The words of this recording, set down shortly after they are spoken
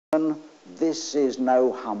This is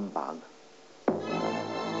no humbug.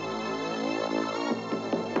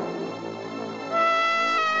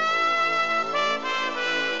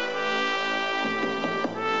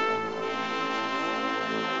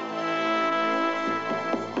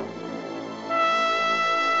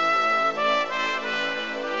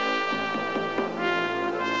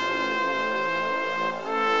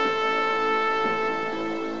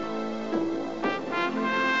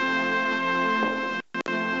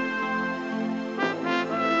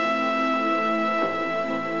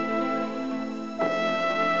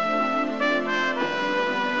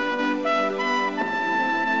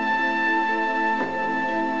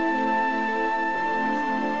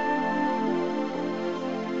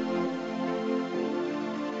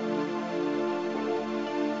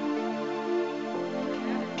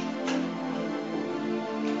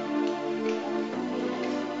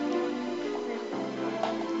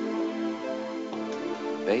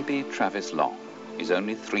 Baby Travis Long is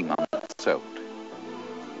only 3 months old,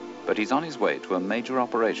 but he's on his way to a major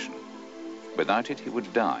operation. Without it, he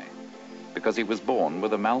would die, because he was born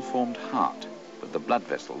with a malformed heart, with the blood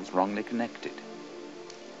vessels wrongly connected.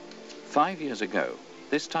 5 years ago,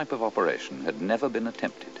 this type of operation had never been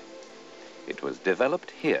attempted. It was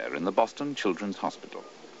developed here in the Boston Children's Hospital,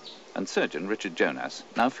 and surgeon Richard Jonas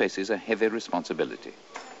now faces a heavy responsibility.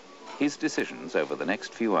 His decisions over the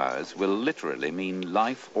next few hours will literally mean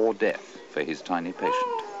life or death for his tiny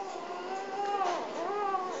patient.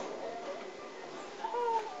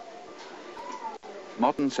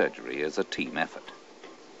 Modern surgery is a team effort.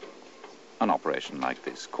 An operation like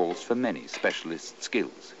this calls for many specialist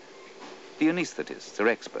skills. The anaesthetists are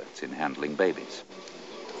experts in handling babies.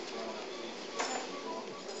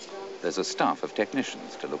 There's a staff of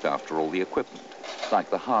technicians to look after all the equipment, like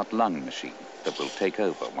the heart-lung machine that will take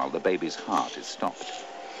over while the baby's heart is stopped.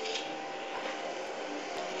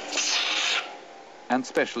 And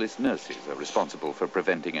specialist nurses are responsible for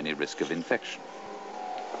preventing any risk of infection.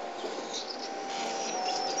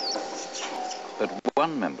 But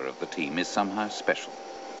one member of the team is somehow special,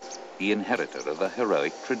 the inheritor of a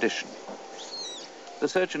heroic tradition. The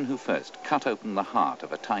surgeon who first cut open the heart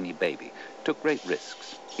of a tiny baby took great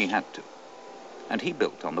risks. He had to. And he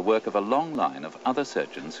built on the work of a long line of other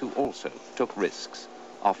surgeons who also took risks,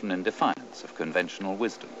 often in defiance of conventional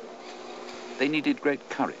wisdom. They needed great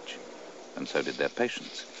courage, and so did their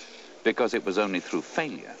patients, because it was only through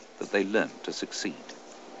failure that they learned to succeed.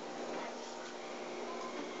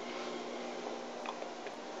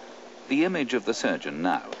 The image of the surgeon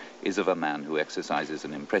now is of a man who exercises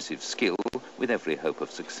an impressive skill with every hope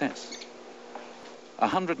of success.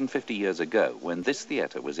 150 years ago, when this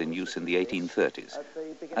theatre was in use in the 1830s,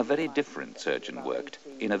 a very different surgeon worked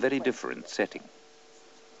in a very different setting.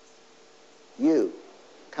 You,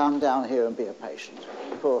 come down here and be a patient.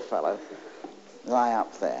 Poor fellow, lie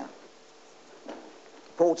up there.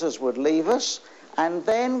 Porters would leave us, and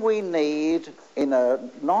then we need, in a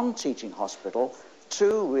non-teaching hospital,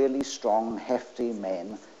 2 really strong, hefty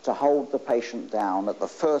men to hold the patient down at the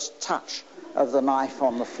first touch of the knife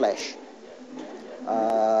on the flesh.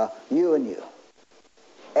 You and you.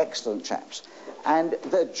 Excellent chaps. And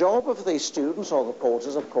the job of the students or the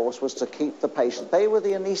porters, of course, was to keep the patient. They were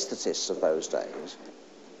the anaesthetists of those days.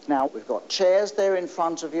 Now, we've got chairs there in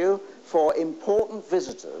front of you for important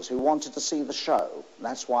visitors who wanted to see the show.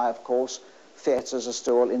 That's why, of course, theatres are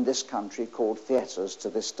still in this country called theatres to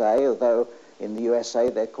this day, although in the USA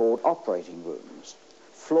they're called operating rooms.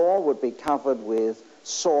 Floor would be covered with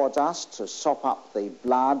sawdust to sop up the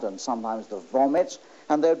blood and sometimes the vomit,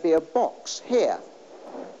 and there'd be a box here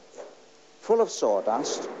full of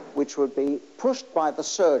sawdust which would be pushed by the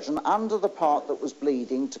surgeon under the part that was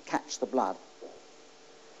bleeding to catch the blood.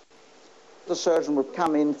 The surgeon would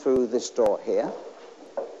come in through this door here,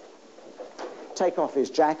 take off his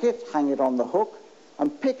jacket, hang it on the hook,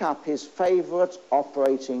 and pick up his favourite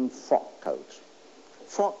operating frock coat.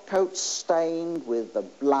 Frock coat stained with the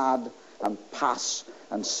blood and pus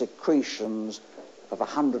and secretions of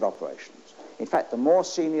 100 operations. In fact, the more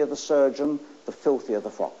senior the surgeon, the filthier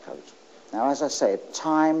the frock coat. Now, as I said,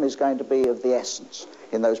 time is going to be of the essence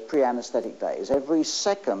in those pre-anaesthetic days. Every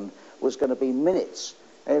second was going to be minutes,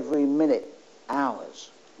 every minute,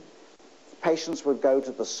 hours. Patients would go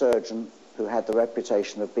to the surgeon who had the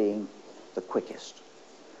reputation of being the quickest.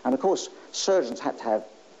 And, of course, surgeons had to have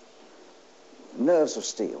nerves of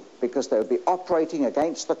steel because they would be operating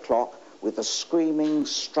against the clock with a screaming,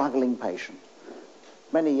 struggling patient.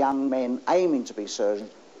 Many young men aiming to be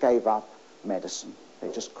surgeons gave up medicine.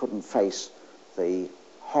 They just couldn't face the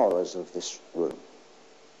horrors of this room.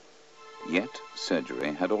 Yet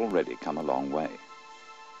surgery had already come a long way.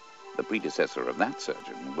 The predecessor of that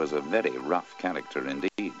surgeon was a very rough character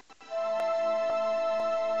indeed.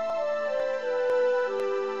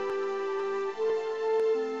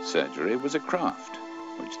 Surgery was a craft,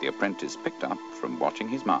 which the apprentice picked up from watching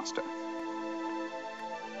his master.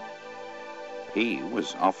 He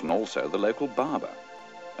was often also the local barber,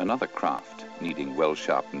 another craft needing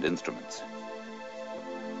well-sharpened instruments.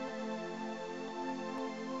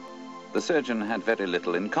 The surgeon had very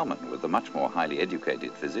little in common with the much more highly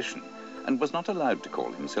educated physician and was not allowed to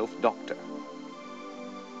call himself doctor.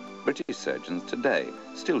 British surgeons today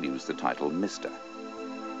still use the title Mr.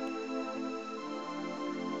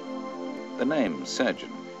 The name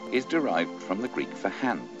surgeon is derived from the Greek for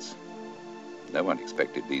hands. No one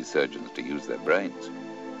expected these surgeons to use their brains.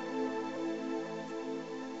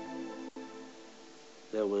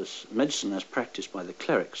 There was medicine as practiced by the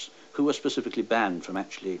clerics, who were specifically banned from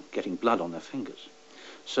actually getting blood on their fingers.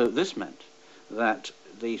 So this meant that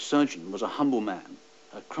the surgeon was a humble man,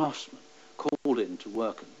 a craftsman, called in to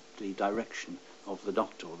work at the direction of the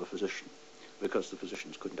doctor or the physician, because the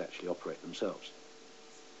physicians couldn't actually operate themselves.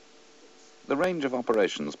 The range of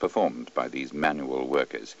operations performed by these manual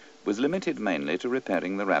workers was limited mainly to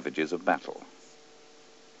repairing the ravages of battle.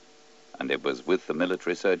 And it was with the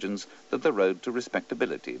military surgeons that the road to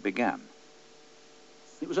respectability began.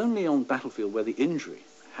 It was only on battlefield where the injury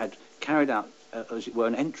had carried out, as it were,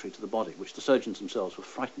 an entry to the body, which the surgeons themselves were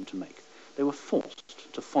frightened to make. They were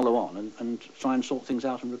forced to follow on and try and sort things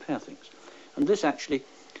out and repair things. And this actually,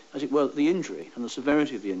 as it were, the injury and the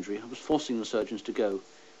severity of the injury was forcing the surgeons to go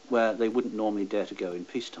where they wouldn't normally dare to go in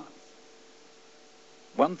peacetime.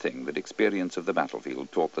 One thing that experience of the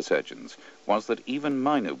battlefield taught the surgeons was that even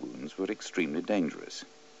minor wounds were extremely dangerous.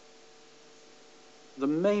 The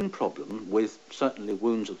main problem with certainly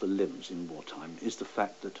wounds of the limbs in wartime is the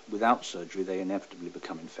fact that without surgery they inevitably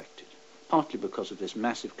become infected, partly because of this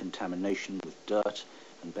massive contamination with dirt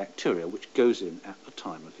and bacteria which goes in at the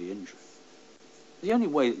time of the injury. The only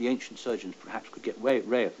way that the ancient surgeons perhaps could get rid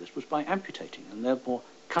of this was by amputating and therefore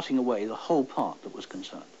cutting away the whole part that was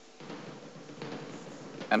concerned.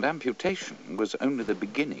 And amputation was only the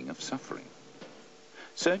beginning of suffering.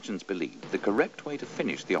 Surgeons believed the correct way to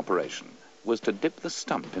finish the operation was to dip the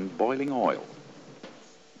stump in boiling oil,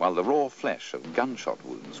 while the raw flesh of gunshot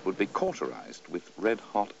wounds would be cauterized with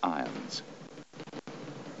red-hot irons.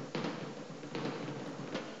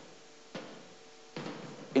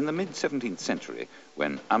 In the mid-17th century,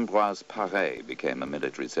 when Ambroise Paré became a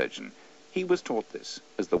military surgeon, he was taught this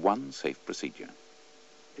as the one safe procedure.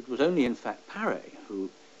 It was only, in fact, Paré who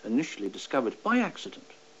initially discovered by accident,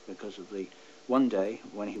 because of the one day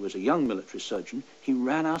when he was a young military surgeon, he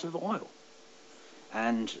ran out of oil.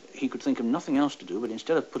 And he could think of nothing else to do but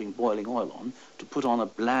instead of putting boiling oil on, to put on a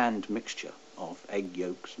bland mixture of egg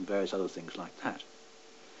yolks and various other things like that.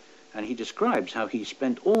 And he describes how he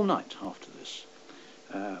spent all night after this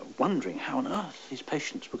wondering how on earth his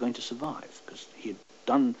patients were going to survive, because he had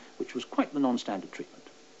done, which was quite the non-standard treatment.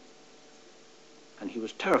 And he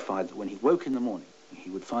was terrified that when he woke in the morning, he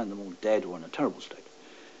would find them all dead or in a terrible state.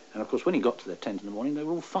 And of course, when he got to their tent in the morning, they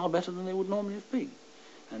were all far better than they would normally have been.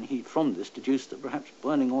 And he, from this, deduced that perhaps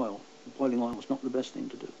boiling oil was not the best thing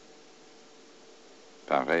to do.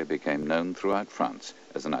 Paré became known throughout France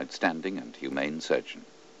as an outstanding and humane surgeon.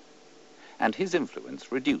 And his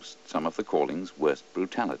influence reduced some of the calling's worst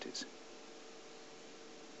brutalities.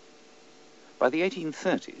 By the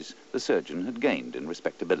 1830s, the surgeon had gained in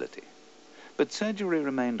respectability. But surgery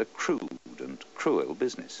remained a crude and cruel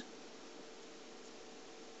business.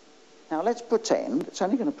 Now let's pretend, it's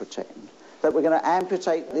only going to pretend, that we're going to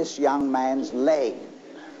amputate this young man's leg.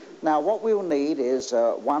 Now what we'll need is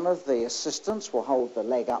one of the assistants will hold the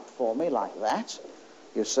leg up for me like that,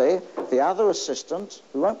 you see. The other assistant,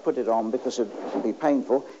 we won't put it on because it will be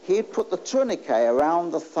painful, he'd put the tourniquet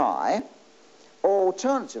around the thigh, or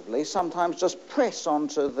alternatively sometimes just press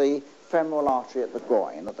onto the femoral artery at the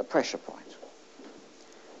groin, at the pressure point.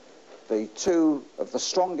 The two of the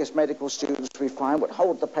strongest medical students we find would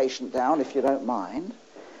hold the patient down, if you don't mind,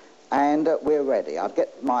 and we're ready. I'd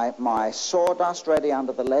get my sawdust ready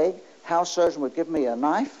under the leg. House surgeon would give me a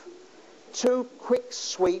knife. 2 quick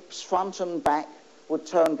sweeps, front and back, would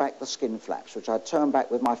turn back the skin flaps, which I'd turn back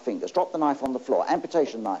with my fingers. Drop the knife on the floor.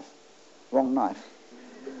 Amputation knife. Wrong knife.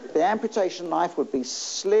 The amputation knife would be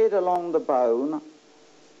slid along the bone,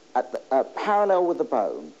 at parallel with the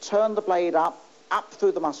bone. Turn the blade up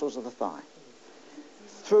through the muscles of the thigh.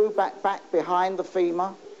 Through back behind the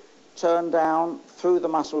femur, turn down through the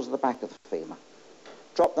muscles of the back of the femur.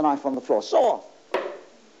 Drop the knife on the floor. Saw!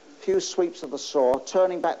 Few sweeps of the saw,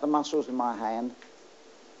 turning back the muscles in my hand,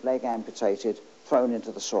 leg amputated, thrown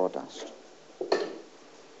into the sawdust.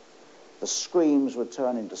 The screams would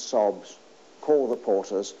turn into sobs, call the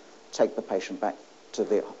porters, take the patient back to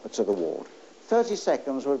the ward. 30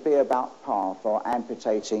 seconds would be about par for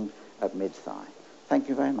amputating at mid-thigh. Thank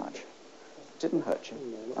you very much. Didn't hurt you?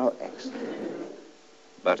 Oh, excellent.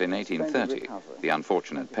 But in 1830, the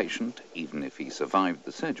unfortunate patient, even if he survived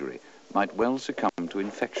the surgery, might well succumb to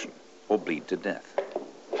infection or bleed to death.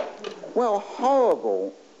 Well,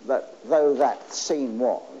 horrible though that scene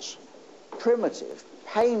was, primitive,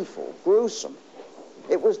 painful, gruesome,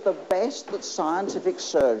 it was the best that scientific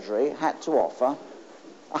surgery had to offer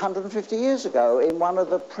 150 years ago in one of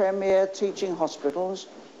the premier teaching hospitals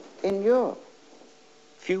in Europe.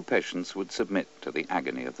 Few patients would submit to the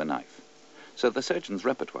agony of the knife, so the surgeon's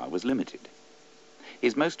repertoire was limited.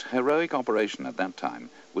 His most heroic operation at that time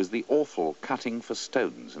was the awful cutting for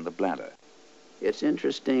stones in the bladder. It's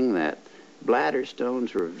interesting that bladder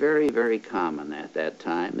stones were very, very common at that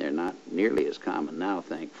time. They're not nearly as common now,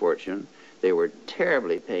 thank fortune. They were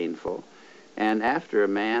terribly painful. And after a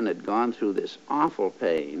man had gone through this awful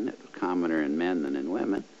pain, it was commoner in men than in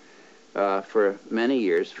women, for many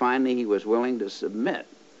years, finally he was willing to submit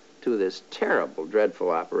to this terrible, dreadful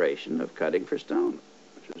operation of cutting for stone,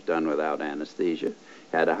 which was done without anesthesia,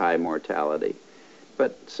 had a high mortality.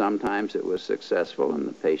 But sometimes it was successful and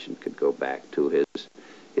the patient could go back to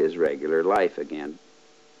his regular life again.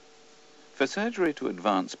 For surgery to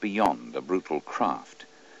advance beyond a brutal craft,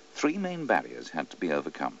 three main barriers had to be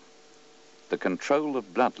overcome: the control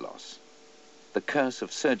of blood loss, the curse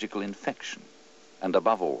of surgical infection, and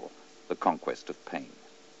above all, the conquest of pain.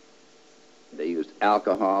 They used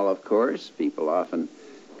alcohol, of course. People often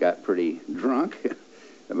got pretty drunk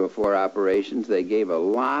before operations. They gave a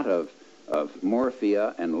lot of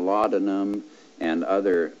morphia and laudanum and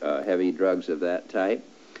other heavy drugs of that type.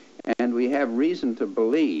 And we have reason to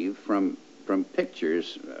believe from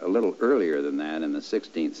pictures a little earlier than that in the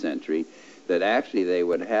 16th century that actually they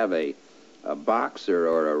would have a boxer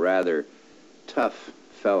or a rather tough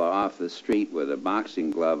fella off the street with a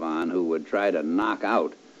boxing glove on who would try to knock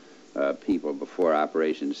out people before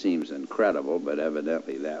operation. Seems incredible, but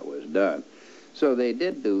evidently that was done. So they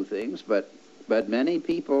did do things, but many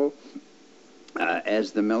people,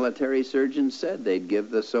 as the military surgeon said, they'd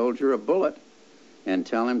give the soldier a bullet and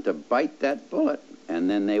tell him to bite that bullet, and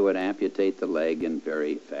then they would amputate the leg in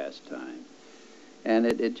very fast time. And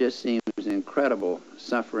it just seems incredible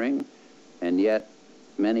suffering, and yet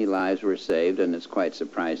many lives were saved, and it's quite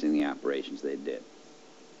surprising the operations they did.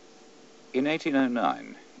 In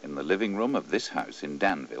 1809, in the living room of this house in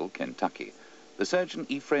Danville, Kentucky, the surgeon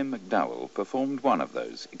Ephraim McDowell performed one of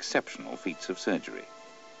those exceptional feats of surgery.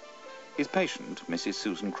 His patient, Mrs.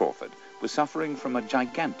 Susan Crawford, was suffering from a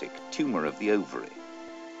gigantic tumor of the ovary.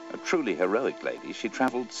 A truly heroic lady, she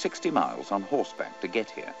traveled 60 miles on horseback to get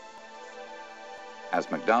here. As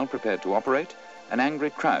McDowell prepared to operate, an angry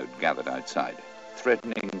crowd gathered outside,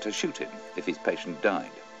 threatening to shoot him if his patient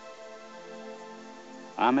died.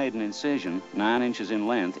 I made an incision 9 inches in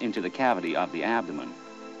length into the cavity of the abdomen.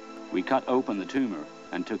 We cut open the tumor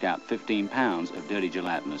and took out 15 pounds of dirty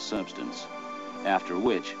gelatinous substance, after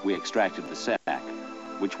which we extracted the sac,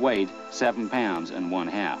 which weighed 7 pounds and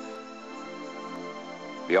 1/2.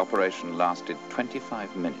 The operation lasted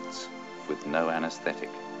 25 minutes with no anesthetic.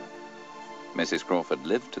 Mrs. Crawford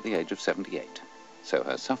lived to the age of 78, so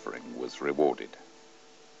her suffering was rewarded.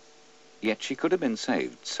 Yet she could have been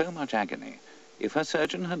saved so much agony if her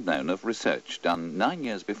surgeon had known of research done 9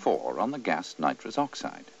 years before on the gas nitrous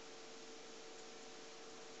oxide.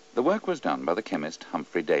 The work was done by the chemist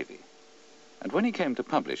Humphrey Davy, and when he came to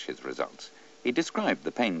publish his results, he described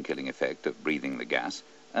the pain-killing effect of breathing the gas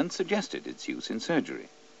and suggested its use in surgery.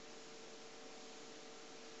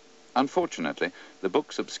 Unfortunately, the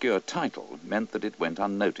book's obscure title meant that it went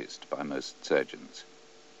unnoticed by most surgeons.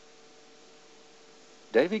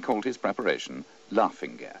 Davy called his preparation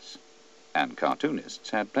laughing gas, and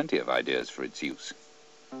cartoonists had plenty of ideas for its use.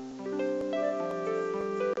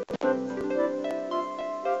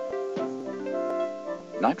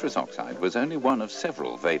 Nitrous oxide was only one of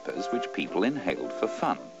several vapors which people inhaled for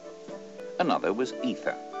fun. Another was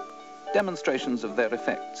ether. Demonstrations of their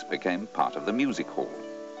effects became part of the music hall.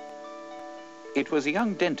 It was a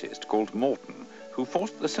young dentist called Morton who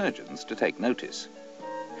forced the surgeons to take notice.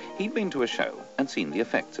 He'd been to a show and seen the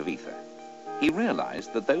effects of ether. He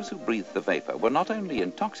realized that those who breathed the vapor were not only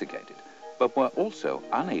intoxicated, but were also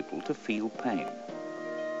unable to feel pain.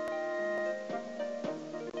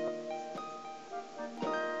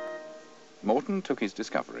 Morton took his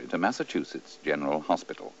discovery to Massachusetts General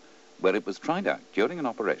Hospital, where it was tried out during an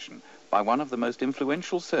operation by one of the most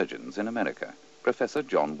influential surgeons in America, Professor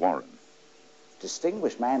John Warren.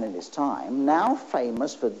 distinguished man in his time, now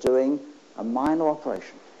famous for doing a minor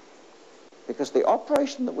operation. Because the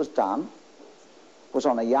operation that was done was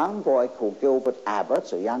on a young boy called Gilbert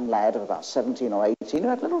Abbott, a young lad of about 17 or 18, who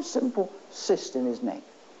had a little simple cyst in his neck.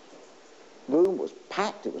 The room was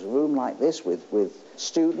packed. It was a room like this with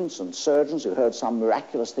students and surgeons who heard some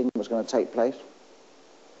miraculous thing was going to take place.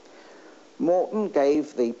 Morton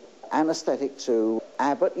gave the anesthetic to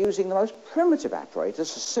Abbott using the most primitive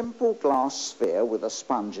apparatus, a simple glass sphere with a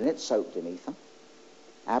sponge in it soaked in ether.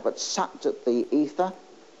 Abbott sucked at the ether.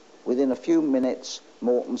 Within a few minutes,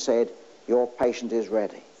 Morton said, "Your patient is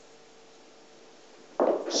ready."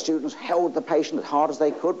 Students held the patient as hard as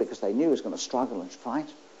they could because they knew he was going to struggle and fight.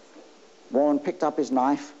 Warren picked up his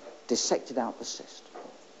knife, dissected out the cyst.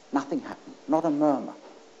 Nothing happened, not a murmur.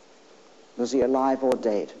 Was he alive or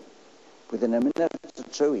dead? Within a minute or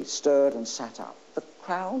two, he stirred and sat up. The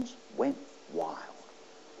crowds went wild.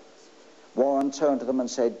 Warren turned to them and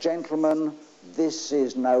said, "Gentlemen, this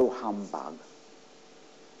is no humbug."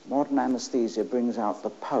 Modern anesthesia brings out the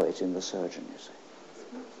poet in the surgeon, you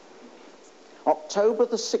see. October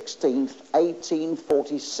the 16th,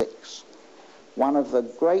 1846, one of the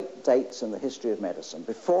great dates in the history of medicine.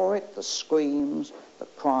 Before it, the screams, the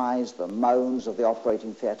cries, the moans of the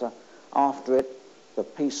operating theatre. After it, the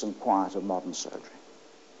peace and quiet of modern surgery.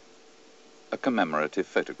 A commemorative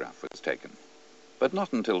photograph was taken, but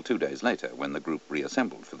not until 2 days later when the group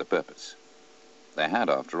reassembled for the purpose. They had,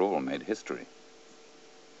 after all, made history.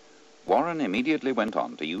 Warren immediately went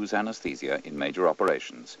on to use anesthesia in major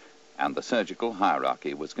operations, and the surgical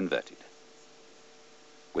hierarchy was converted.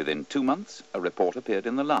 Within 2 months, a report appeared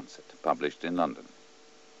in The Lancet, published in London.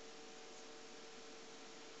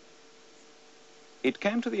 It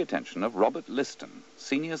came to the attention of Robert Liston,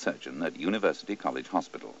 senior surgeon at University College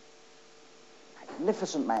Hospital.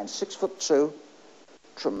 Magnificent man, 6'2",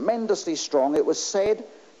 tremendously strong. It was said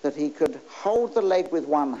that he could hold the leg with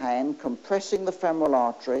one hand, compressing the femoral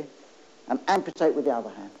artery, and amputate with the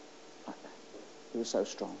other hand, like that. He was so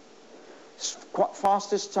strong.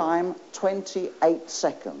 Fastest time, 28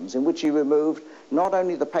 seconds, in which he removed not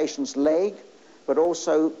only the patient's leg, but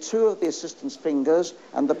also 2 of the assistant's fingers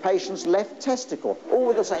and the patient's left testicle, all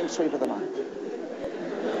with the same sweep of the knife.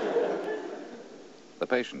 The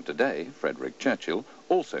patient today, Frederick Churchill,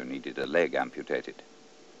 also needed a leg amputated.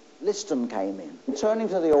 Liston came in, and turning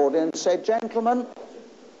to the audience, said, "Gentlemen,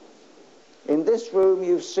 in this room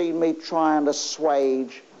you've seen me try and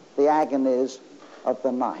assuage the agonies of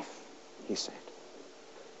the knife," he said.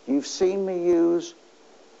 "You've seen me use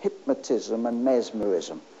hypnotism and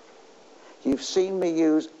mesmerism. You've seen me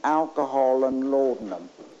use alcohol and laudanum.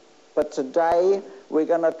 But today we're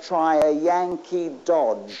going to try a Yankee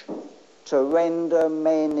dodge to render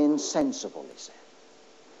men insensible," he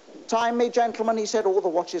said. "Time me, gentlemen," he said. All the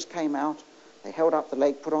watches came out. They held up the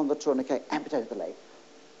leg, put on the tourniquet, amputated the leg.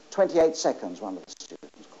 28 seconds, one of the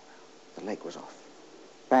students called out. The leg was off.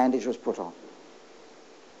 Bandage was put on.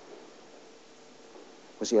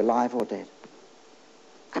 Was he alive or dead?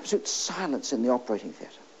 Absolute silence in the operating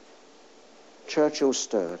theatre. Churchill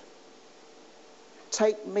stirred.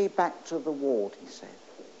 "Take me back to the ward," he said.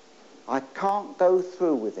 "I can't go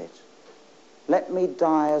through with it. Let me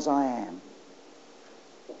die as I am."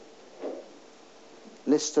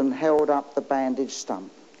 Liston held up the bandaged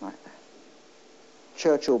stump like that.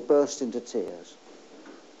 Churchill burst into tears.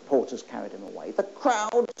 Porters carried him away. The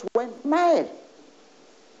crowds went mad.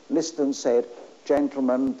 Liston said,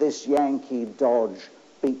 "Gentlemen, this Yankee dodge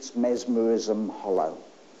beats mesmerism hollow."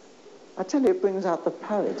 I tell you, it brings out the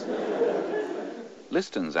poet.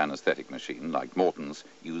 Liston's anesthetic machine, like Morton's,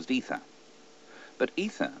 used ether. But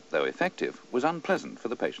ether, though effective, was unpleasant for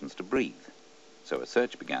the patients to breathe, so a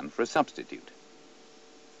search began for a substitute.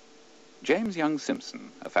 James Young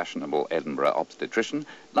Simpson, a fashionable Edinburgh obstetrician,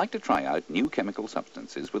 liked to try out new chemical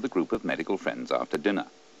substances with a group of medical friends after dinner.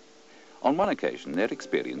 On one occasion, their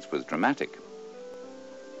experience was dramatic.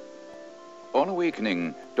 On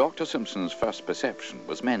awakening, Dr. Simpson's first perception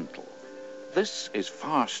was mental. "This is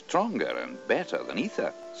far stronger and better than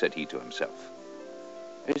ether," said he to himself.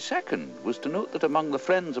 His second was to note that among the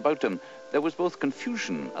friends about him there was both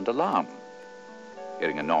confusion and alarm.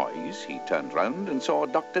 Hearing a noise, he turned round and saw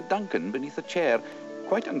Dr. Duncan beneath a chair,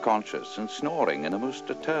 quite unconscious and snoring in a most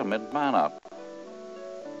determined manner.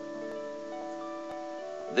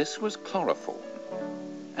 This was chloroform,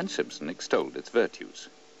 and Simpson extolled its virtues.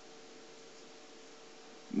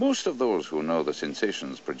 Most of those who know the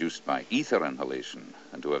sensations produced by ether inhalation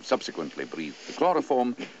and who have subsequently breathed the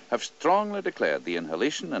chloroform have strongly declared the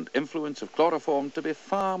inhalation and influence of chloroform to be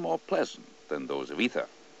far more pleasant than those of ether.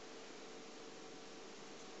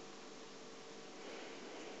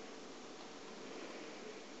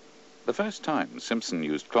 The first time Simpson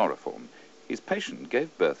used chloroform, his patient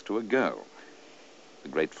gave birth to a girl. The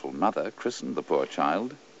grateful mother christened the poor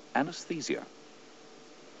child Anesthesia.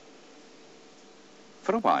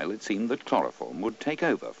 For a while it seemed that chloroform would take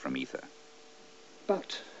over from ether.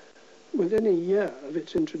 But within a year of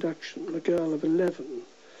its introduction, a girl of 11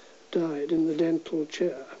 died in the dental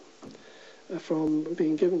chair from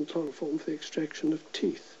being given chloroform for the extraction of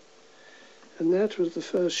teeth. And that was the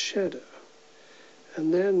first shadow.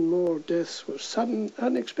 And then more deaths were sudden,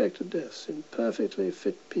 unexpected deaths in perfectly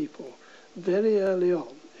fit people very early on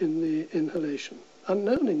in the inhalation,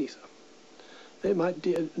 unknown in ether. They might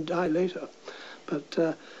die later,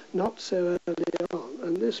 but not so early on.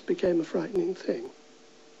 And this became a frightening thing.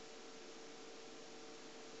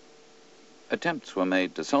 Attempts were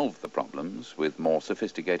made to solve the problems with more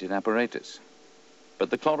sophisticated apparatus. But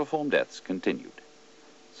the chloroform deaths continued,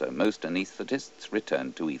 so most anaesthetists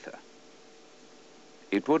returned to ether.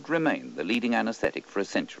 It would remain the leading anaesthetic for a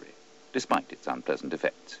century, despite its unpleasant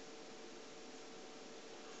effects.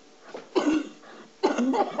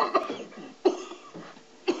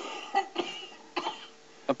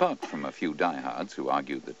 Apart from a few diehards who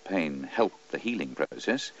argued that pain helped the healing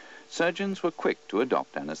process, surgeons were quick to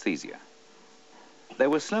adopt anaesthesia. They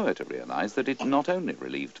were slower to realize that it not only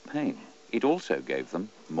relieved pain, it also gave them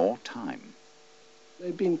more time.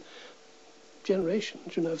 They've been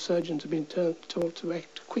generations, of surgeons have been told to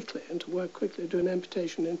act quickly and to work quickly, do an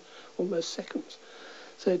amputation in almost seconds.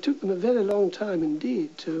 So it took them a very long time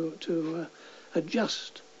indeed to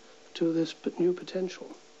adjust to this new potential.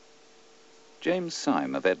 James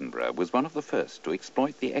Syme of Edinburgh was one of the first to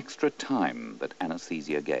exploit the extra time that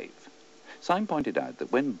anaesthesia gave. Syme pointed out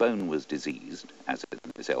that when bone was diseased, as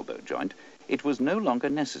in this elbow joint, it was no longer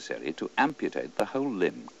necessary to amputate the whole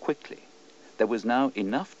limb quickly. There was now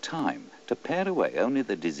enough time to pare away only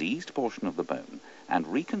the diseased portion of the bone and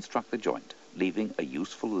reconstruct the joint, leaving a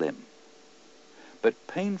useful limb. But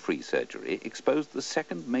pain-free surgery exposed the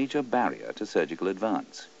second major barrier to surgical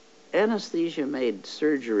advance. Anesthesia made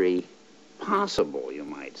surgery possible, you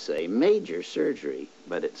might say, major surgery,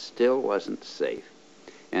 but it still wasn't safe.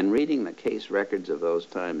 And reading the case records of those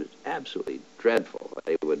times is absolutely dreadful.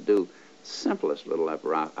 They would do simplest little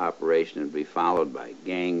operation and be followed by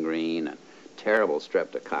gangrene and terrible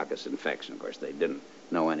streptococcus infection. Of course, they didn't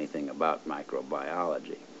know anything about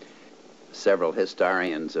microbiology. Several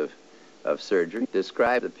historians of surgery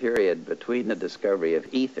describe the period between the discovery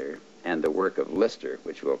of ether and the work of Lister,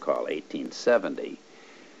 which we'll call 1870,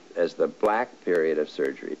 as the black period of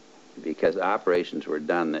surgery, because operations were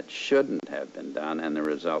done that shouldn't have been done, and the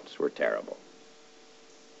results were terrible.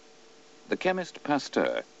 The chemist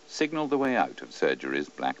Pasteur signaled the way out of surgery's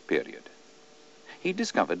black period. He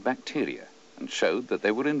discovered bacteria and showed that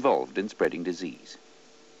they were involved in spreading disease.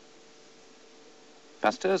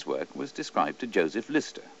 Pasteur's work was described to Joseph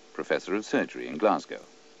Lister, professor of surgery in Glasgow,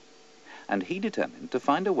 and he determined to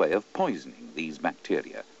find a way of poisoning these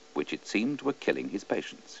bacteria, which it seemed were killing his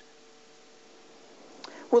patients.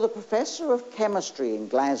 Well, the professor of chemistry in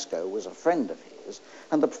Glasgow was a friend of his,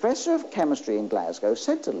 and the professor of chemistry in Glasgow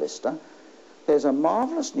said to Lister, there's a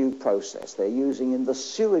marvellous new process they're using in the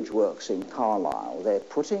sewage works in Carlisle. They're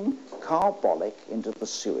putting carbolic into the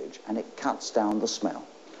sewage, and it cuts down the smell.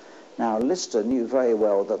 Now, Lister knew very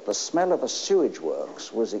well that the smell of a sewage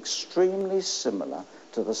works was extremely similar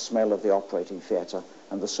to the smell of the operating theatre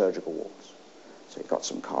and the surgical wards. So he got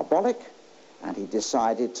some carbolic, and he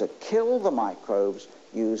decided to kill the microbes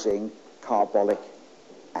using carbolic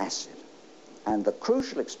acid. And the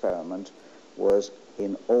crucial experiment was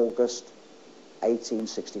in August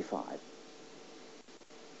 1865.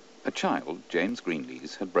 A child, James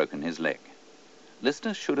Greenlees, had broken his leg.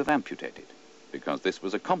 Lister should have amputated, because this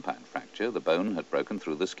was a compound fracture, the bone had broken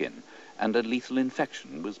through the skin, and a lethal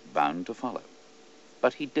infection was bound to follow.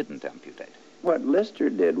 But he didn't amputate. What Lister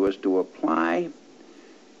did was to apply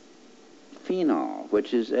phenol,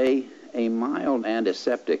 which is a mild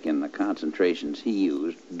antiseptic in the concentrations he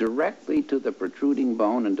used, directly to the protruding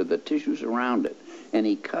bone and to the tissues around it. And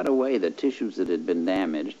he cut away the tissues that had been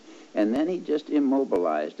damaged, and then he just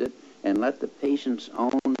immobilized it and let the patient's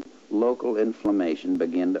own local inflammation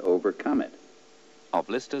begin to overcome it. Of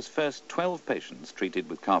Lister's first 12 patients treated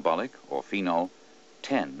with carbolic or phenol,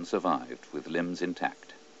 10 survived with limbs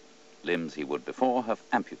intact. Limbs he would before have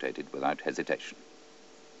amputated without hesitation.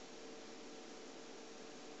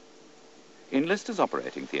 In Lister's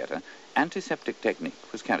operating theatre, antiseptic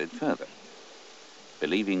technique was carried further.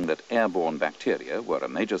 Believing that airborne bacteria were a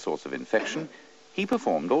major source of infection, he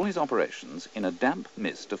performed all his operations in a damp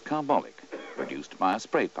mist of carbolic produced by a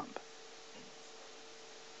spray pump.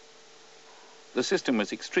 The system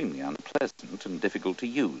was extremely unpleasant and difficult to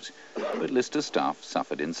use, but Lister's staff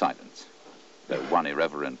suffered in silence, though one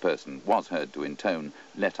irreverent person was heard to intone,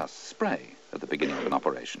 "Let us spray," at the beginning of an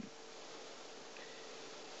operation.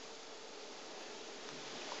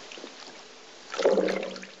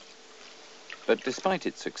 But despite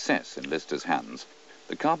its success in Lister's hands,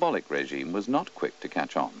 the carbolic regime was not quick to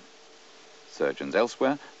catch on. Surgeons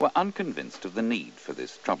elsewhere were unconvinced of the need for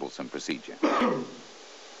this troublesome procedure.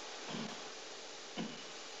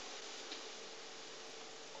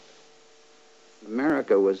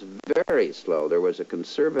 America was very slow. There was a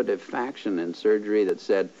conservative faction in surgery that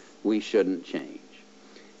said we shouldn't change.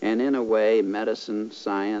 And in a way, medicine,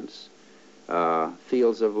 science,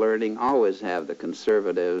 fields of learning always have the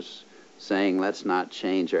conservatives saying let's not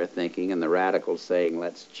change our thinking and the radicals saying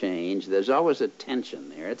let's change. There's always a tension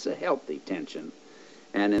there. It's a healthy tension.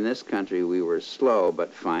 And in this country we were slow,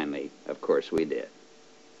 but finally, of course, we did.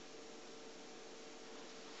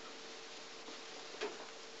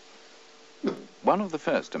 One of the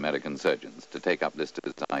first American surgeons to take up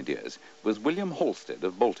Lister's ideas was William Halsted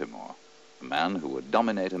of Baltimore, a man who would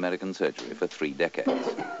dominate American surgery for 3 decades.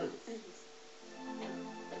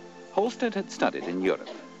 Halsted had studied in Europe,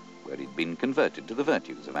 where he'd been converted to the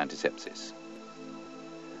virtues of antisepsis.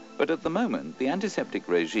 But at the moment, the antiseptic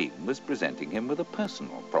regime was presenting him with a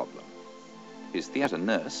personal problem. His theatre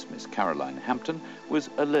nurse, Miss Caroline Hampton, was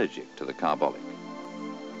allergic to the carbolic.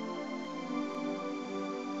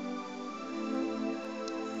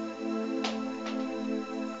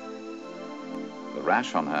 The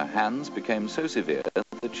rash on her hands became so severe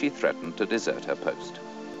that she threatened to desert her post.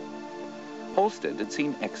 Halsted had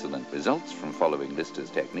seen excellent results from following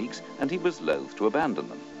Lister's techniques, and he was loath to abandon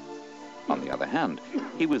them. On the other hand,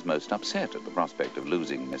 he was most upset at the prospect of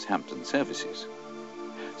losing Miss Hampton's services.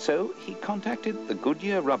 So he contacted the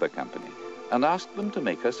Goodyear Rubber Company and asked them to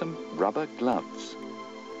make her some rubber gloves.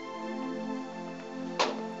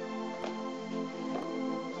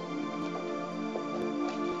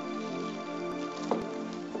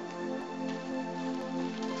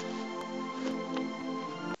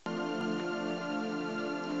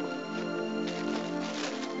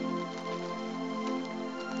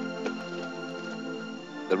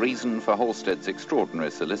 The reason for Halsted's extraordinary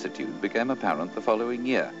solicitude became apparent the following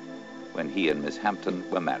year, when he and Miss Hampton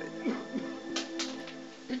were married.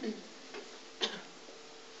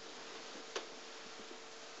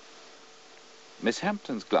 Miss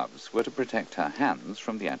Hampton's gloves were to protect her hands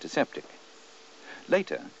from the antiseptic.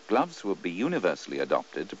 Later, gloves would be universally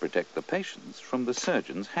adopted to protect the patients from the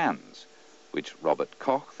surgeon's hands, which Robert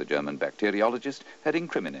Koch, the German bacteriologist, had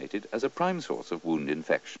incriminated as a prime source of wound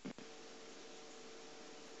infection.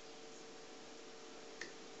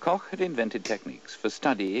 Koch had invented techniques for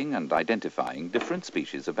studying and identifying different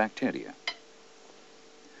species of bacteria.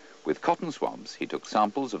 With cotton swabs, he took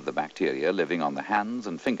samples of the bacteria living on the hands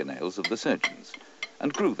and fingernails of the surgeons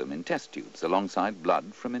and grew them in test tubes alongside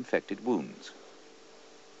blood from infected wounds.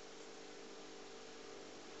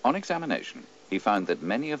 On examination, he found that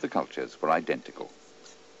many of the cultures were identical.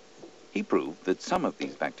 He proved that some of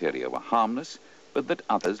these bacteria were harmless, but that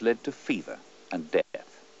others led to fever and death.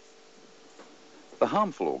 The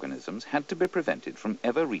harmful organisms had to be prevented from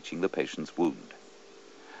ever reaching the patient's wound.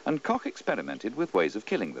 And Koch experimented with ways of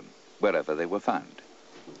killing them, wherever they were found.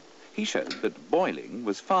 He showed that boiling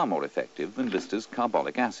was far more effective than Lister's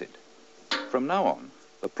carbolic acid. From now on,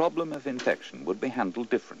 the problem of infection would be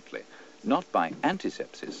handled differently, not by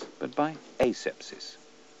antisepsis, but by asepsis.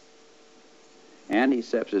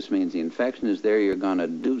 Antisepsis means the infection is there, you're going to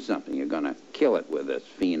do something. You're going to kill it with this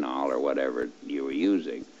phenol or whatever you were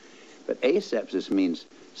using. But asepsis means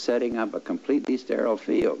setting up a completely sterile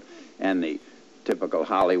field. And the typical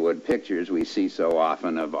Hollywood pictures we see so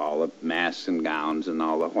often of all the masks and gowns and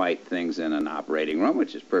all the white things in an operating room,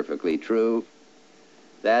 which is perfectly true,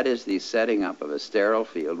 that is the setting up of a sterile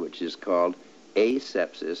field, which is called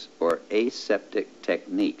asepsis or aseptic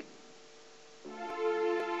technique.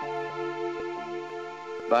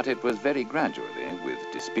 But it was very gradually, with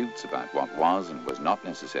disputes about what was and was not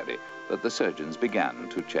necessary, that the surgeons began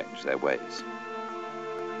to change their ways.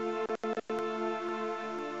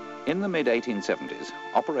 In the mid-1870s,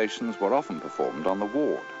 operations were often performed on the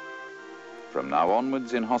ward. From now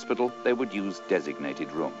onwards in hospital, they would use designated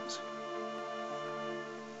rooms.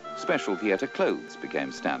 Special theatre clothes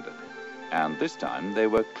became standard, and this time they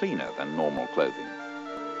were cleaner than normal clothing.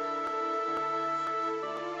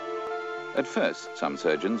 At first, some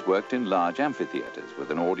surgeons worked in large amphitheatres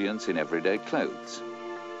with an audience in everyday clothes.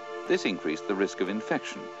 This increased the risk of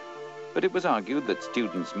infection, but it was argued that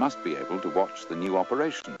students must be able to watch the new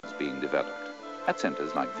operations being developed at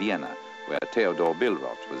centres like Vienna, where Theodor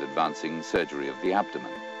Billroth was advancing surgery of the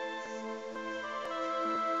abdomen.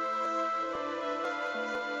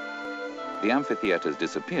 The amphitheatres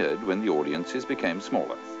disappeared when the audiences became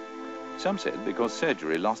smaller. Some said because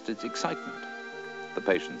surgery lost its excitement. The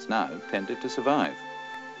patients now tended to survive.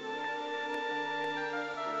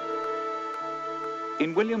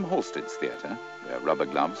 In William Halstead's theatre, where rubber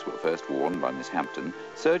gloves were first worn by Miss Hampton,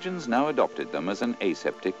 surgeons now adopted them as an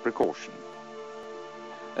aseptic precaution.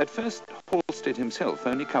 At first, Halstead himself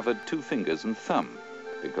only covered 2 fingers and thumb,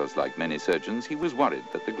 because like many surgeons, he was worried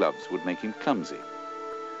that the gloves would make him clumsy.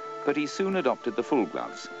 But he soon adopted the full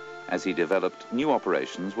gloves, as he developed new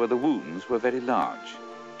operations where the wounds were very large,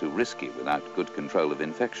 too risky without good control of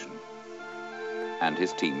infection. And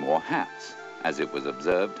his team wore hats, as it was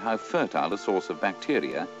observed how fertile a source of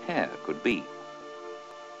bacteria hair could be.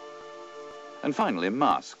 And finally,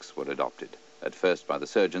 masks were adopted, at first by the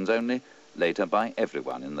surgeons only, later by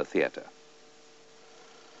everyone in the theatre.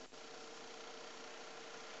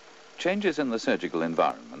 Changes in the surgical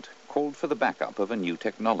environment called for the backup of a new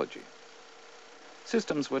technology.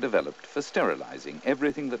 Systems were developed for sterilizing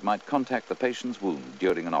everything that might contact the patient's wound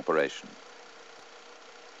during an operation.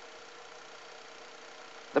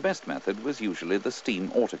 The best method was usually the steam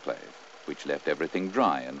autoclave, which left everything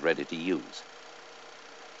dry and ready to use.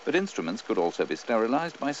 But instruments could also be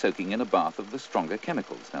sterilized by soaking in a bath of the stronger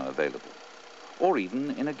chemicals now available, or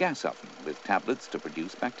even in a gas oven with tablets to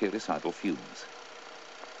produce bactericidal fumes.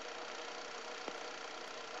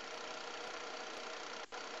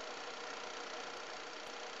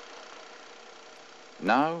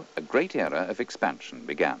 Now, a great era of expansion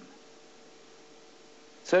began.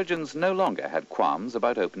 Surgeons no longer had qualms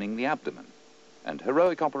about opening the abdomen, and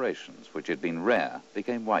heroic operations, which had been rare,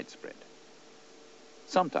 became widespread.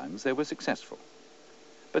 Sometimes they were successful,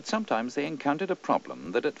 but sometimes they encountered a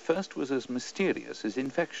problem that at first was as mysterious as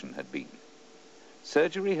infection had been.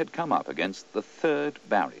 Surgery had come up against the 3rd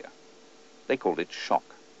barrier. They called it shock.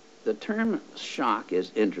 The term shock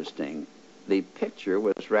is interesting. The picture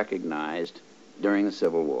was recognized during the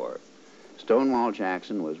Civil War. Stonewall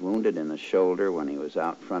Jackson was wounded in the shoulder when he was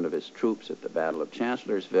out front of his troops at the Battle of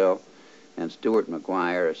Chancellorsville, and Stuart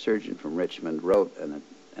McGuire, a surgeon from Richmond, wrote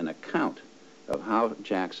an account of how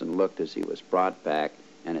Jackson looked as he was brought back,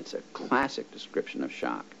 and it's a classic description of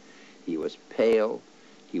shock. He was pale,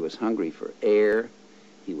 he was hungry for air,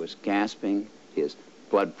 he was gasping, his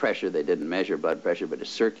blood pressure, they didn't measure blood pressure, but his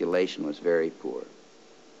circulation was very poor.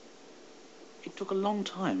 It took a long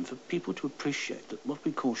time for people to appreciate that what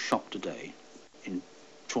we call shock today in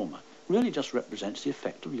trauma really just represents the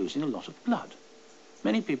effect of losing a lot of blood.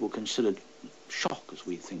 Many people considered shock, as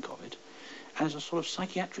we think of it, as a sort of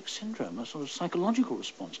psychiatric syndrome, a sort of psychological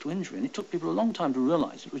response to injury, and it took people a long time to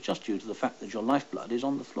realize it was just due to the fact that your lifeblood is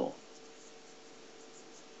on the floor.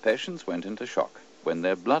 Patients went into shock when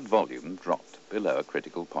their blood volume dropped below a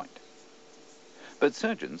critical point. But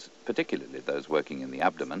surgeons, particularly those working in the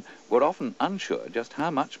abdomen, were often unsure just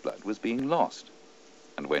how much blood was being lost.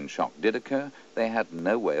 And when shock did occur, they had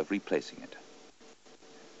no way of replacing it.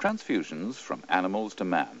 Transfusions from animals to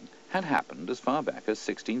man had happened as far back as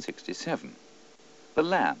 1667. The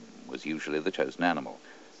lamb was usually the chosen animal,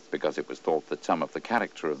 because it was thought that some of the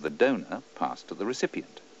character of the donor passed to the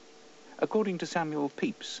recipient. According to Samuel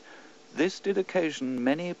Pepys, this did occasion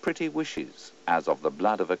many pretty wishes, as of the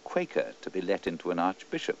blood of a Quaker to be let into an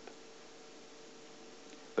archbishop.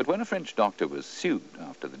 But when a French doctor was sued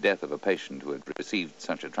after the death of a patient who had received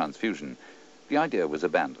such a transfusion, the idea was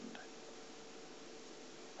abandoned.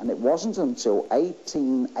 And it wasn't until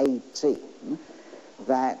 1818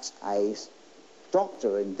 that a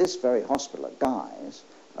doctor in this very hospital at Guy's,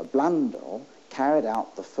 Blundell, carried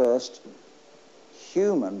out the first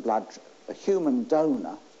human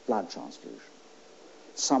donor blood transfusion.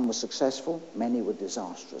 Some were successful, many were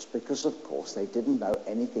disastrous, because of course they didn't know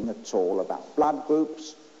anything at all about blood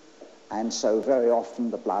groups, and so very often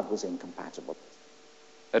the blood was incompatible.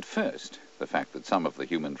 At first, the fact that some of the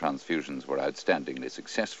human transfusions were outstandingly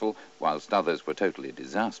successful, whilst others were totally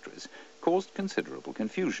disastrous, caused considerable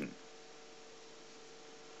confusion.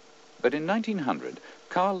 But in 1900,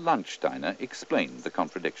 Karl Landsteiner explained the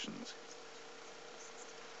contradictions.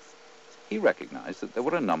 He recognized that there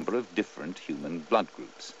were a number of different human blood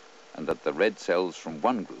groups, and that the red cells from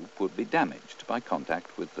one group would be damaged by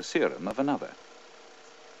contact with the serum of another.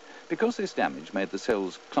 Because this damage made the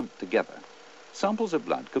cells clump together, samples of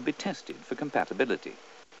blood could be tested for compatibility.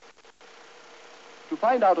 To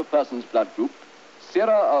find out a person's blood group,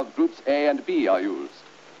 sera of groups A and B are used.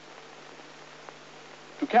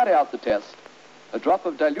 To carry out the test, a drop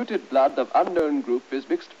of diluted blood of unknown group is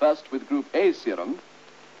mixed first with group A serum,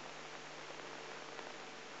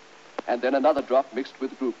 and then another drop mixed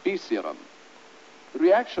with group B serum. The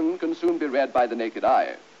reaction can soon be read by the naked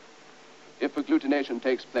eye. If agglutination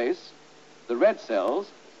takes place, the red cells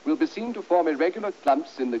will be seen to form irregular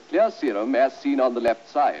clumps in the clear serum as seen on the left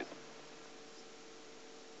side.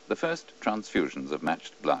 The first transfusions of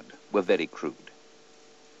matched blood were very crude.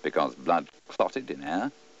 Because blood clotted in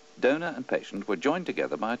air, donor and patient were joined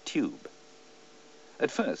together by a tube.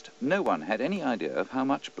 At first, no one had any idea of how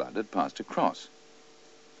much blood had passed across.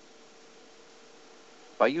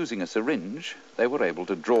 By using a syringe, they were able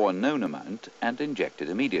to draw a known amount and inject it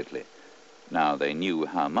immediately. Now they knew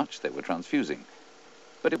how much they were transfusing,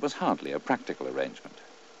 but it was hardly a practical arrangement.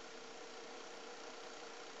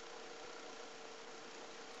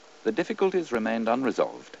 The difficulties remained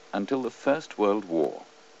unresolved until the First World War.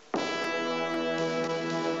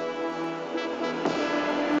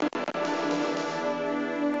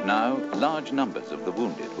 Now, large numbers of the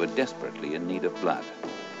wounded were desperately in need of blood.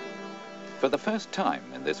 For the first time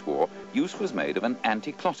in this war, use was made of an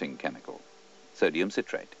anti-clotting chemical, sodium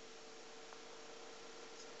citrate.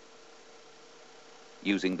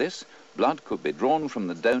 Using this, blood could be drawn from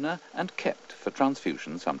the donor and kept for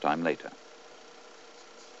transfusion sometime later.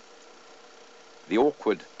 The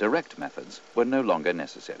awkward direct methods were no longer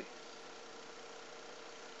necessary.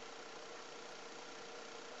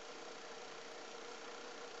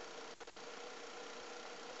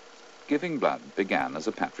 Giving blood began as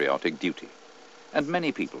a patriotic duty, and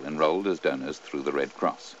many people enrolled as donors through the Red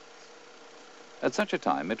Cross. At such a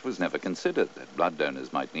time, it was never considered that blood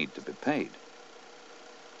donors might need to be paid.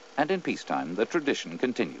 And in peacetime, the tradition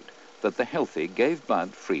continued that the healthy gave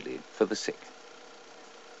blood freely for the sick.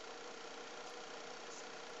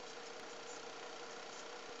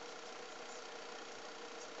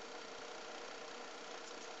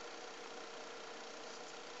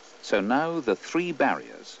 So now the three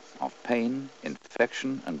barriers of pain,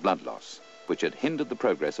 infection, and blood loss, which had hindered the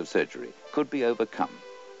progress of surgery, could be overcome,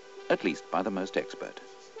 at least by the most expert.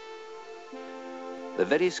 The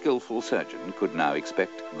very skillful surgeon could now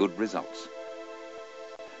expect good results.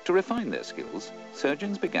 To refine their skills,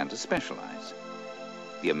 surgeons began to specialize.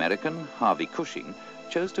 The American Harvey Cushing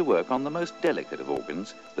chose to work on the most delicate of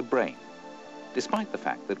organs, the brain, despite the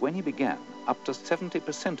fact that when he began, up to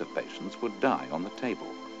 70% of patients would die on the table.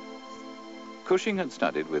 Cushing had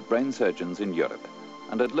studied with brain surgeons in Europe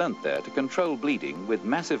and had learnt there to control bleeding with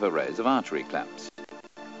massive arrays of artery clamps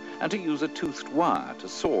and to use a toothed wire to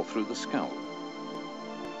saw through the skull.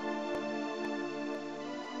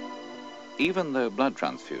 Even though blood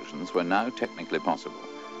transfusions were now technically possible,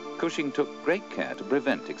 Cushing took great care to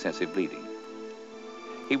prevent excessive bleeding.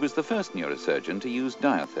 He was the first neurosurgeon to use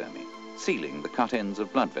diathermy, sealing the cut ends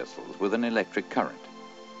of blood vessels with an electric current.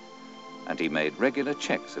 And he made regular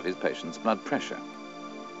checks of his patient's blood pressure.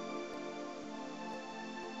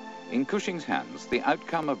 In Cushing's hands, the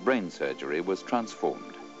outcome of brain surgery was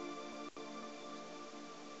transformed.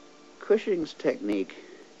 Cushing's technique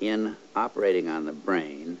in operating on the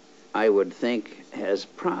brain, I would think, has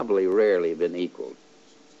probably rarely been equaled.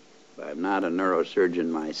 I'm not a neurosurgeon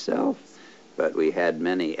myself, but we had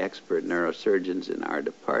many expert neurosurgeons in our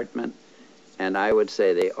department, and I would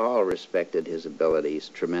say they all respected his abilities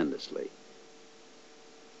tremendously.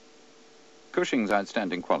 Cushing's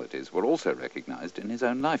outstanding qualities were also recognized in his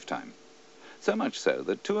own lifetime, so much so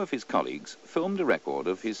that two of his colleagues filmed a record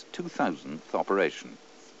of his 2000th operation.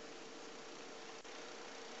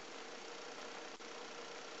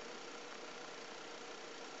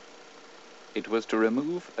 It was to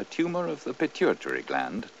remove a tumor of the pituitary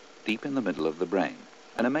gland deep in the middle of the brain,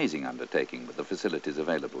 an amazing undertaking with the facilities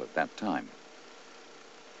available at that time.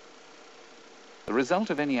 The result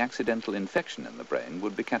of any accidental infection in the brain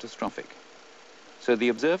would be catastrophic. So the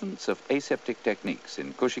observance of aseptic techniques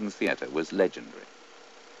in Cushing's theatre was legendary.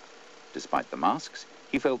 Despite the masks,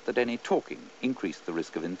 he felt that any talking increased the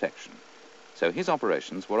risk of infection. So his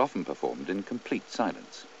operations were often performed in complete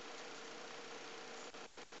silence.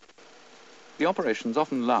 The operations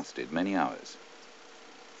often lasted many hours.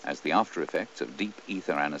 As the after effects of deep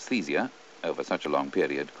ether anesthesia over such a long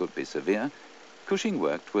period could be severe, Cushing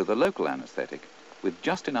worked with a local anesthetic with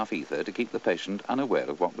just enough ether to keep the patient unaware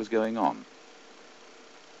of what was going on.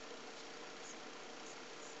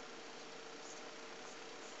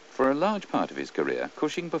 For a large part of his career,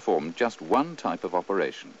 Cushing performed just one type of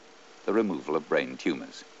operation, the removal of brain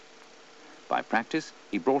tumors. By practice,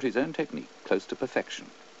 he brought his own technique close to perfection.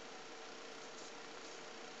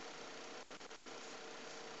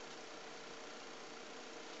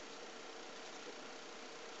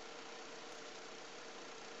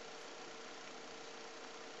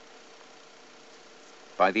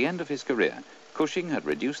 By the end of his career, Cushing had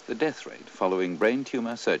reduced the death rate following brain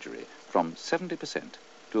tumor surgery from 70%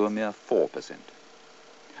 to a mere 4%.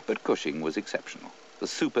 But Cushing was exceptional, the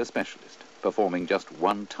super specialist, performing just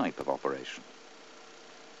one type of operation.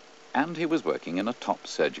 And he was working in a top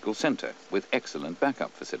surgical center with excellent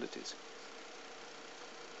backup facilities.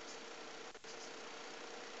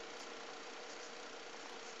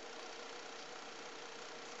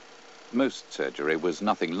 Most surgery was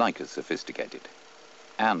nothing like as sophisticated,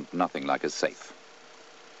 and nothing like as safe.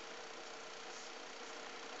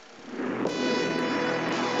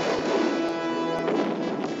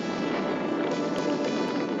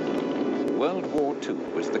 World War II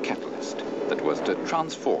was the catalyst that was to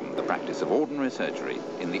transform the practice of ordinary surgery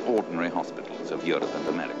in the ordinary hospitals of Europe and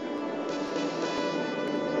America.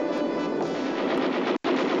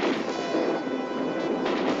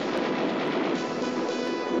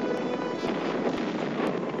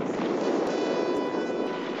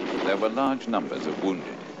 There were large numbers of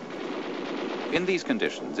wounded. In these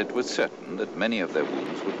conditions, it was certain that many of their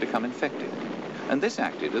wounds would become infected, and this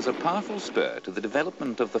acted as a powerful spur to the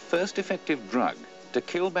development of the first effective drug to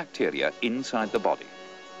kill bacteria inside the body,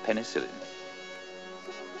 penicillin.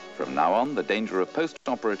 From now on, the danger of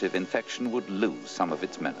post-operative infection would lose some of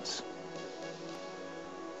its menace.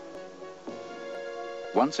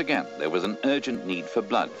 Once again, there was an urgent need for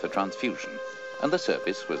blood for transfusion, and the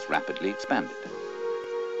service was rapidly expanded.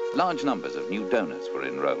 Large numbers of new donors were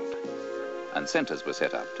enrolled, and centers were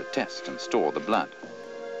set up to test and store the blood.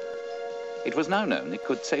 It was now known it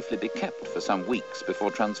could safely be kept for some weeks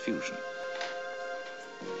before transfusion.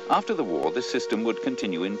 After the war, this system would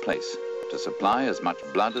continue in place to supply as much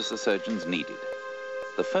blood as the surgeons needed.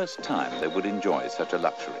 The first time they would enjoy such a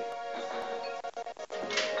luxury.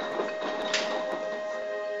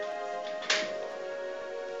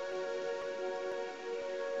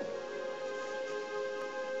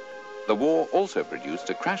 The war also produced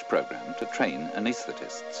a crash program to train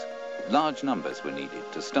anesthetists. Large numbers were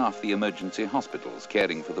needed to staff the emergency hospitals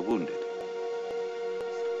caring for the wounded.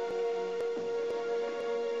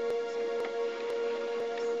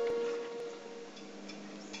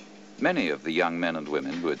 Many of the young men and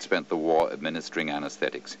women who had spent the war administering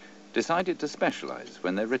anesthetics decided to specialize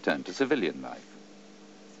when they returned to civilian life.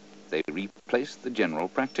 They replaced the general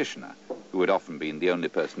practitioner, who had often been the only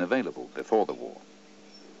person available before the war.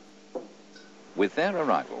 With their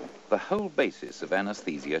arrival, the whole basis of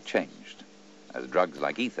anesthesia changed, as drugs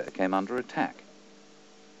like ether came under attack.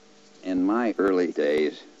 In my early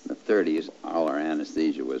days, the 30s, all our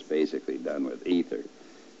anesthesia was basically done with ether,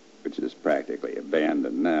 which is practically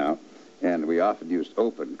abandoned now. And we often used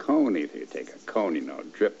open cone ether. You take a cone,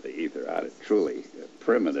 drip the ether out. It's truly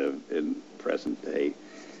primitive in present day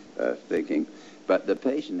thinking. But the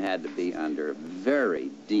patient had to be under very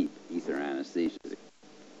deep ether anesthesia.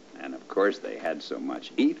 And of course, they had so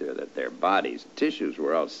much ether that their body's tissues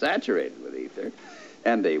were all saturated with ether,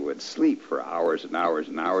 and they would sleep for hours and hours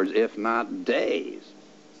and hours, if not days.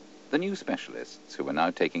 The new specialists who were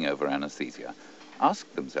now taking over anesthesia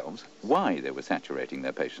asked themselves why they were saturating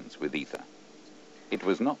their patients with ether. It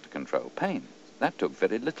was not to control pain. That took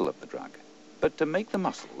very little of the drug, but to make the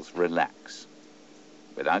muscles relax.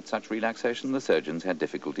 Without such relaxation, the surgeons had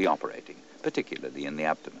difficulty operating, particularly in the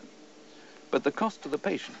abdomen. But the cost to the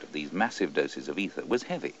patient of these massive doses of ether was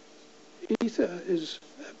heavy. Ether is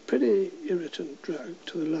a pretty irritant drug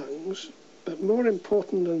to the lungs, but more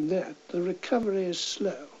important than that, the recovery is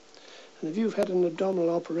slow. And if you've had an abdominal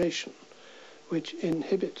operation, which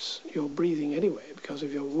inhibits your breathing anyway because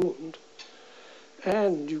of your wound,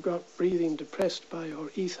 and you've got breathing depressed by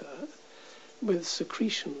your ether, with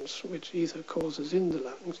secretions which ether causes in the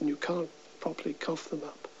lungs, and you can't properly cough them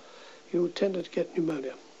up, you tend to get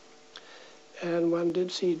pneumonia. And one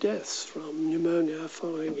did see deaths from pneumonia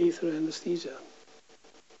following ether anesthesia.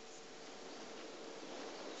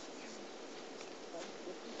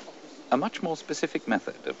 A much more specific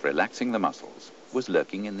method of relaxing the muscles was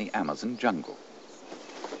lurking in the Amazon jungle.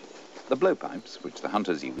 The blowpipes, which the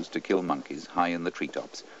hunters used to kill monkeys high in the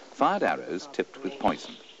treetops, fired arrows tipped with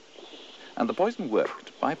poison. And the poison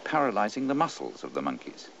worked by paralyzing the muscles of the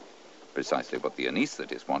monkeys, precisely what the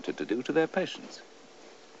anesthetists wanted to do to their patients.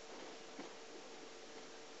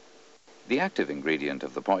 The active ingredient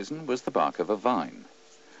of the poison was the bark of a vine,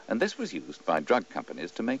 and this was used by drug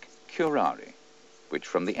companies to make curare, which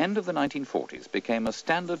from the end of the 1940s became a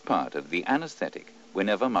standard part of the anesthetic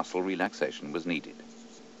whenever muscle relaxation was needed,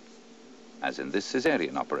 as in this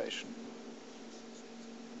cesarean operation.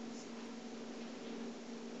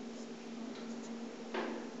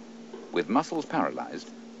 With muscles paralyzed,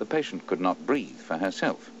 the patient could not breathe for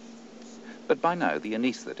herself, but by now the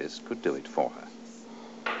anesthetist could do it for her.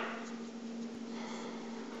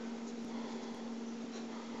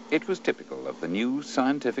 It was typical of the new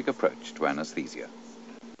scientific approach to anesthesia.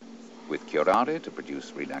 With curare to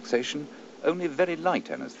produce relaxation, only very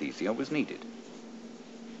light anesthesia was needed.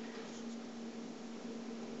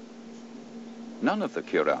 None of the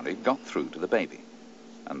curare got through to the baby,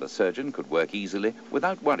 and the surgeon could work easily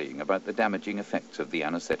without worrying about the damaging effects of the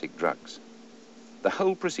anesthetic drugs. The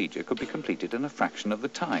whole procedure could be completed in a fraction of the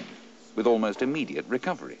time, with almost immediate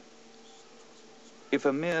recovery. If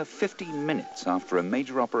a mere 15 minutes after a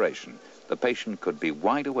major operation, the patient could be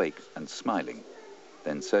wide awake and smiling,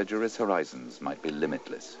 then surgery's horizons might be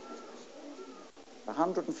limitless.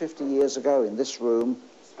 150 years ago in this room,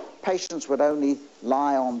 patients would only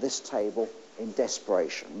lie on this table in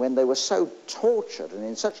desperation when they were so tortured and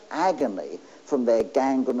in such agony from their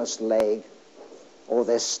gangrenous leg or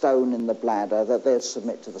their stone in the bladder that they'd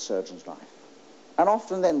submit to the surgeon's knife. And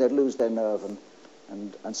often then they'd lose their nerve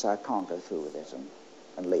and say, I can't go through with it,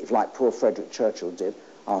 and leave, like poor Frederick Churchill did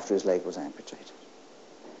after his leg was amputated.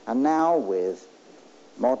 And now with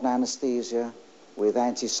modern anesthesia, with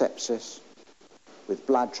antisepsis, with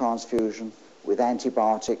blood transfusion, with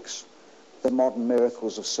antibiotics, the modern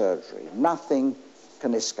miracles of surgery, nothing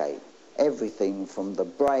can escape. Everything from the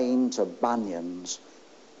brain to bunions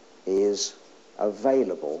is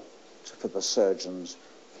available for the surgeon's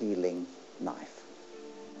healing knife.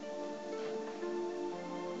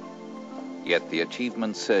 Yet the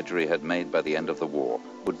achievements surgery had made by the end of the war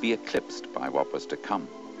would be eclipsed by what was to come.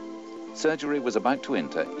 Surgery was about to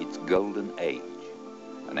enter its golden age,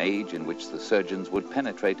 an age in which the surgeons would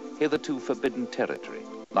penetrate hitherto forbidden territory,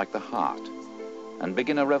 like the heart, and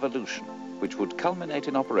begin a revolution which would culminate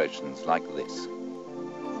in operations like this.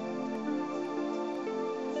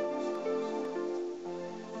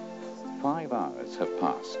 "5 hours have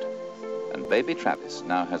passed, and baby Travis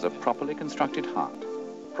now has a properly constructed heart,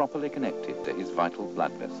 properly connected to his vital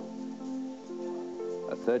blood vessels.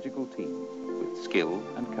 A surgical team with skill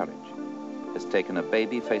and courage has taken a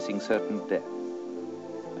baby facing certain death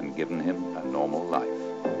and given him a normal life.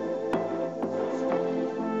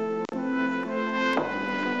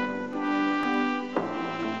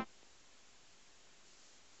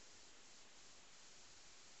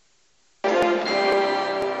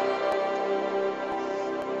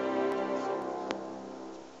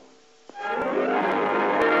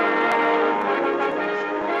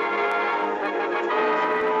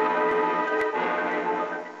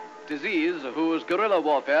 Disease, whose guerrilla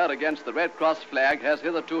warfare against the Red Cross flag has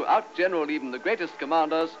hitherto outgeneraled even the greatest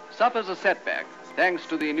commanders, suffers a setback thanks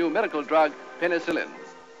to the new miracle drug, penicillin.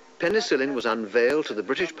 Penicillin was unveiled to the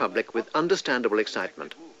British public with understandable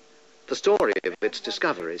excitement. The story of its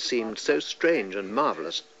discovery seemed so strange and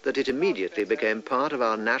marvelous that it immediately became part of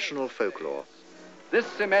our national folklore. This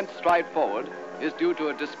immense stride forward is due to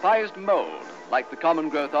a despised mold, like the common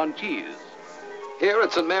growth on cheese. Here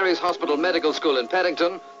at St. Mary's Hospital Medical School in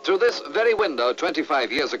Paddington, through this very window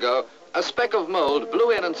 25 years ago, a speck of mold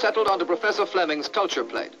blew in and settled onto Professor Fleming's culture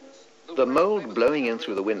plate. The mold blowing in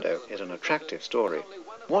through the window is an attractive story.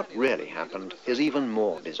 What really happened is even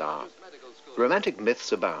more bizarre. Romantic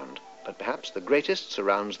myths abound, but perhaps the greatest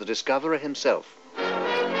surrounds the discoverer himself.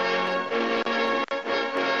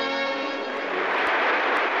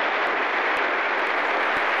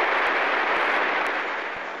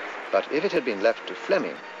 But if it had been left to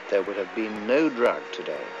Fleming, there would have been no drug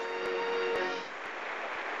today.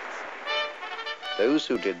 Those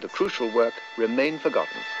who did the crucial work remain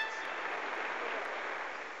forgotten.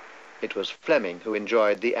 It was Fleming who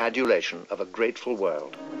enjoyed the adulation of a grateful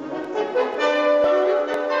world.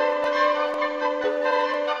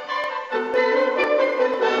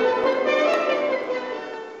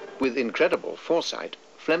 With incredible foresight,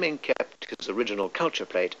 Fleming kept his original culture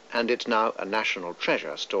plate, and it's now a national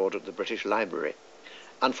treasure stored at the British Library.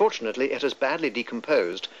 Unfortunately, it has badly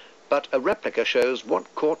decomposed, but a replica shows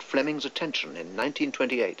what caught Fleming's attention in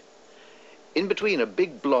 1928. In between a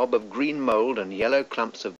big blob of green mold and yellow clumps of